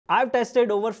I've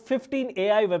tested over 15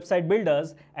 AI website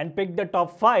builders and picked the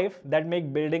top 5 that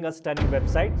make building a stunning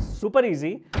website super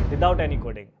easy without any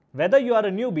coding. Whether you are a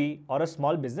newbie or a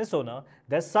small business owner,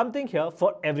 there's something here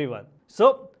for everyone.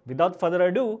 So, without further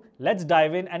ado, let's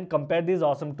dive in and compare these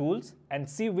awesome tools and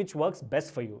see which works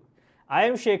best for you. I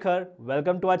am Shekhar,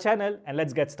 welcome to our channel and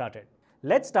let's get started.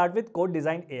 Let's start with Code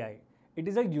Design AI. It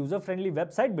is a user-friendly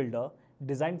website builder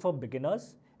designed for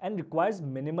beginners and requires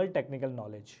minimal technical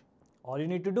knowledge. All you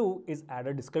need to do is add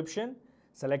a description,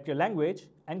 select your language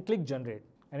and click generate.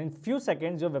 And in few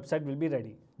seconds, your website will be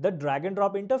ready. The drag and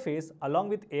drop interface along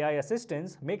with AI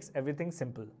assistance makes everything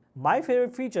simple. My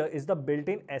favorite feature is the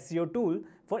built-in SEO tool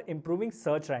for improving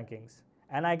search rankings.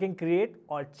 And I can create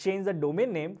or change the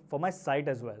domain name for my site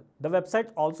as well. The website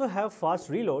also have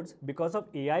fast reloads because of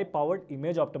AI-powered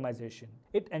image optimization.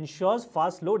 It ensures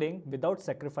fast loading without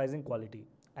sacrificing quality.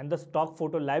 And the stock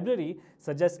photo library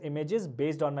suggests images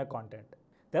based on my content.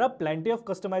 There are plenty of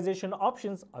customization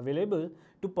options available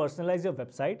to personalize your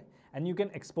website, and you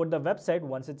can export the website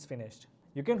once it's finished.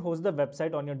 You can host the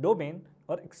website on your domain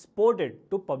or export it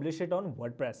to publish it on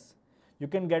WordPress. You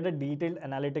can get a detailed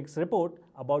analytics report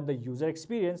about the user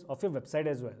experience of your website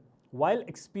as well. While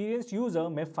experienced user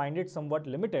may find it somewhat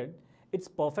limited, it's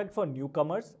perfect for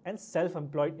newcomers and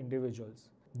self-employed individuals.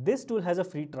 This tool has a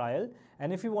free trial,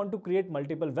 and if you want to create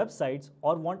multiple websites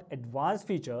or want advanced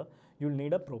feature, you'll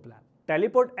need a pro plan.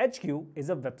 TeleportHQ is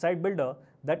a website builder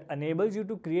that enables you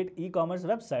to create e-commerce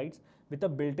websites with a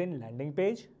built-in landing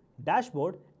page,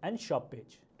 dashboard, and shop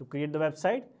page. To create the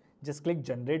website, just click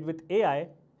Generate with AI,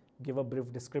 give a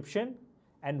brief description,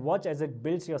 and watch as it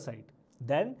builds your site.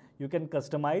 Then you can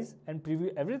customize and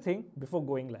preview everything before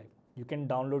going live. You can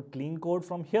download clean code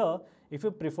from here if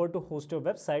you prefer to host your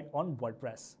website on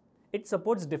WordPress. It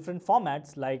supports different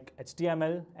formats like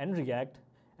HTML and React,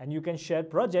 and you can share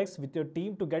projects with your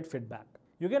team to get feedback.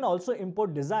 You can also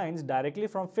import designs directly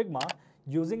from Figma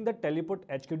using the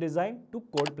TeleportHQ Design to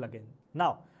Code plugin.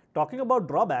 Now, talking about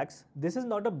drawbacks, this is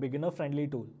not a beginner-friendly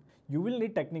tool. You will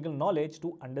need technical knowledge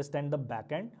to understand the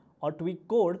backend or tweak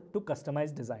code to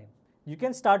customize design. You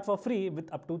can start for free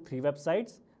with up to 3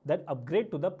 websites, then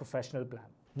upgrade to the professional plan.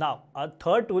 Now, our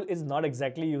third tool is not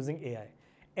exactly using AI.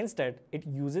 Instead, it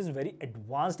uses very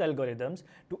advanced algorithms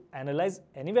to analyze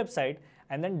any website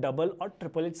and then double or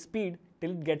triple its speed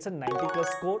till it gets a 90+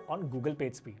 score on Google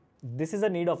page speed. This is a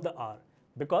need of the hour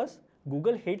because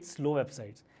Google hates slow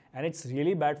websites and it's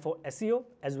really bad for SEO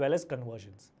as well as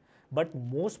conversions. But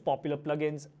most popular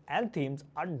plugins and themes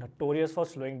are notorious for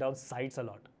slowing down sites a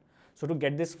lot. So to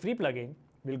get this free plugin,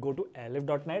 we'll go to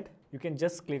airlift.net. You can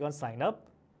just click on sign up,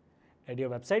 add your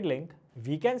website link.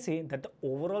 We can see that the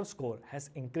overall score has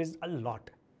increased a lot.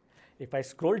 If I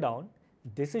scroll down,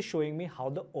 this is showing me how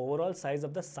the overall size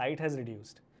of the site has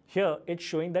reduced. Here, it's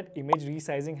showing that image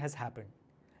resizing has happened.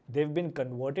 They've been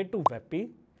converted to WebP.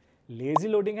 Lazy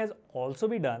loading has also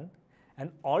been done, and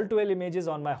all 12 images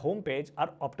on my home page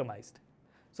are optimized.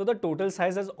 So the total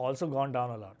size has also gone down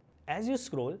a lot. As you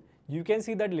scroll, you can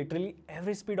see that literally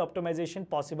every speed optimization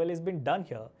possible has been done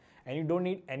here, and you don't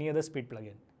need any other speed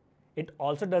plugin. It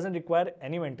also doesn't require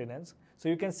any maintenance, so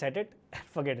you can set it and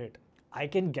forget it. I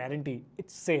can guarantee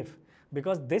it's safe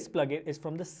because this plugin is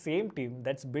from the same team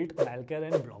that's built Malcare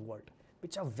and Blogvault,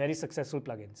 which are very successful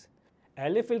plugins.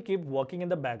 Airlift will keep working in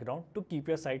the background to keep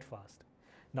your site fast.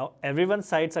 Now, everyone's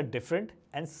sites are different,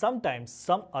 and sometimes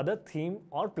some other theme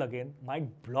or plugin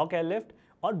might block Airlift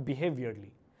or behave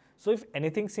weirdly. So if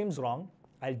anything seems wrong,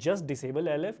 I'll just disable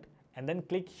Airlift and then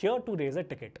click here to raise a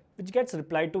ticket, which gets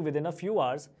replied to within a few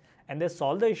hours, and they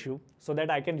solve the issue so that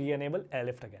I can re-enable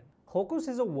Airlift again. Hocoos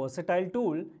is a versatile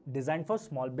tool designed for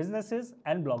small businesses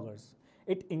and bloggers.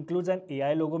 It includes an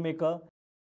AI logo maker,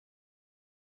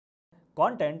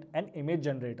 content and image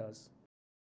generators.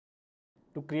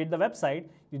 To create the website,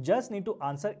 you just need to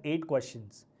answer 8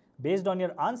 questions. Based on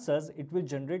your answers, it will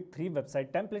generate 3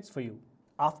 website templates for you.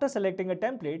 After selecting a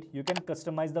template, you can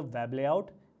customize the web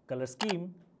layout, color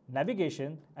scheme,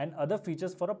 navigation, and other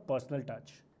features for a personal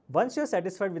touch. Once you're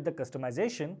satisfied with the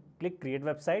customization, click Create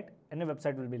Website and your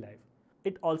website will be live.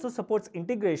 It also supports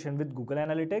integration with Google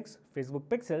Analytics, Facebook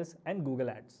Pixels, and Google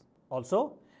Ads.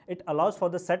 Also, it allows for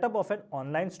the setup of an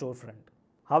online storefront.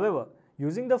 However,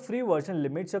 using the free version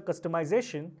limits your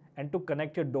customization, and to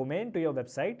connect your domain to your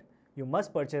website, you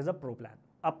must purchase a pro plan.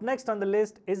 Up next on the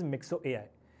list is Mixo AI.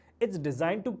 It's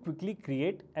designed to quickly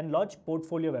create and launch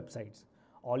portfolio websites.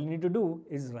 All you need to do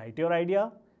is write your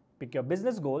idea, pick your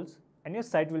business goals, and your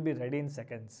site will be ready in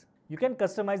seconds. You can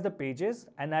customize the pages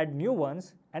and add new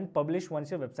ones and publish once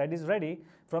your website is ready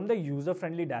from the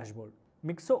user-friendly dashboard.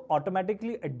 Mixo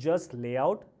automatically adjusts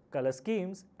layout, color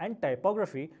schemes, and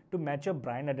typography to match your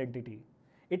brand identity.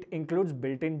 It includes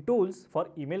built-in tools for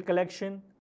email collection,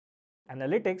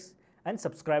 analytics, and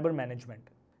subscriber management.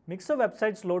 Mixo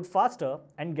websites load faster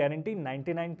and guarantee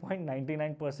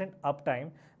 99.99%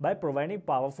 uptime by providing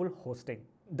powerful hosting.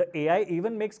 The AI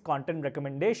even makes content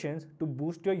recommendations to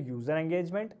boost your user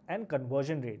engagement and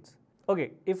conversion rates.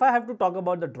 Okay, if I have to talk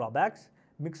about the drawbacks,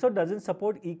 Mixo doesn't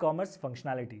support e-commerce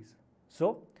functionalities.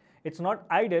 So, it's not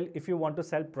ideal if you want to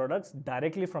sell products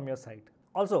directly from your site.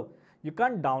 Also, you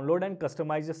can't download and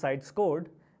customize your site's code,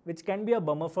 which can be a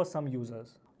bummer for some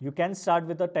users. You can start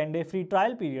with a 10-day free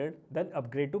trial period, then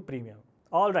upgrade to premium.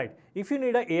 Alright, if you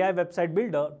need an AI website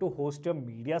builder to host your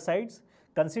media sites,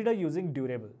 consider using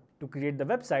Durable. To create the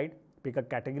website, pick a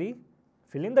category,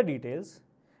 fill in the details,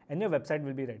 and your website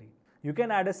will be ready. You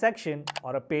can add a section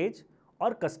or a page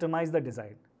or customize the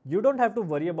design. You don't have to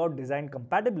worry about design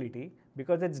compatibility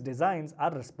because its designs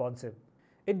are responsive.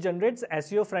 It generates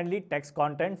SEO-friendly text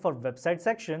content for website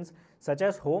sections such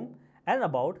as home and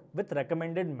about with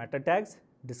recommended meta tags,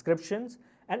 descriptions,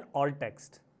 and alt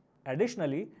text.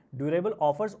 Additionally, Durable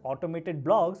offers automated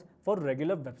blogs for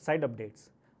regular website updates,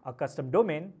 a custom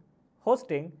domain,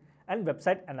 hosting, and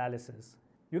website analysis.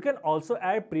 You can also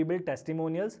add pre-built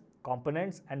testimonials,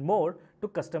 components, and more to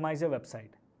customize your website.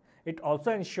 It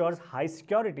also ensures high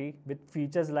security with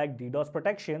features like DDoS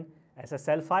protection,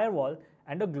 SSL firewall,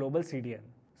 and a global CDN.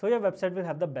 So your website will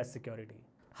have the best security.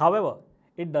 However,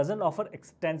 it doesn't offer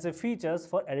extensive features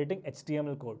for editing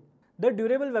HTML code. The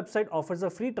Durable website offers a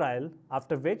free trial,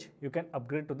 after which you can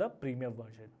upgrade to the premium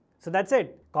version. So that's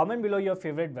it. Comment below your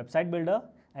favorite website builder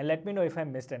and let me know if I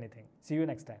missed anything. See you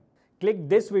next time. Click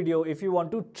this video if you want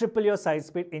to triple your site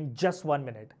speed in just 1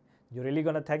 minute. You're really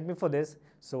gonna thank me for this.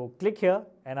 So click here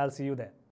and I'll see you there.